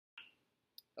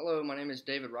Hello, my name is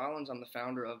David Rollins. I'm the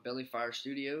founder of BellyFire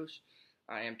Studios.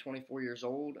 I am 24 years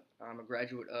old. I'm a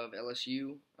graduate of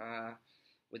LSU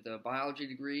with a biology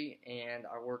degree, and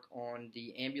I work on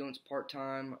the ambulance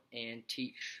part-time and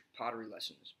teach pottery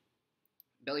lessons.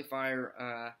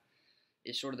 BellyFire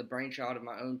is sort of the brainchild of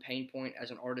my own pain point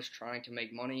as an artist trying to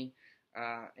make money,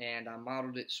 and I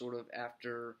modeled it sort of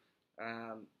after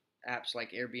apps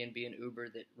like Airbnb and Uber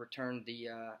that return the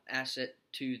asset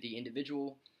to the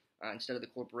individual instead of the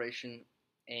corporation.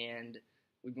 And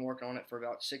we've been working on it for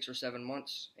about 6 or 7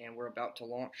 months, and we're about to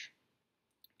launch.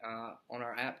 On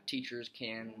our app, teachers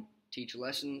can teach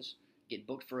lessons, get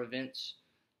booked for events,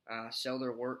 sell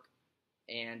their work,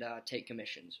 and take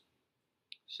commissions.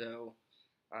 So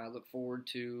I look forward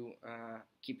to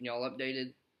keeping y'all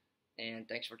updated, and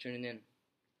thanks for tuning in.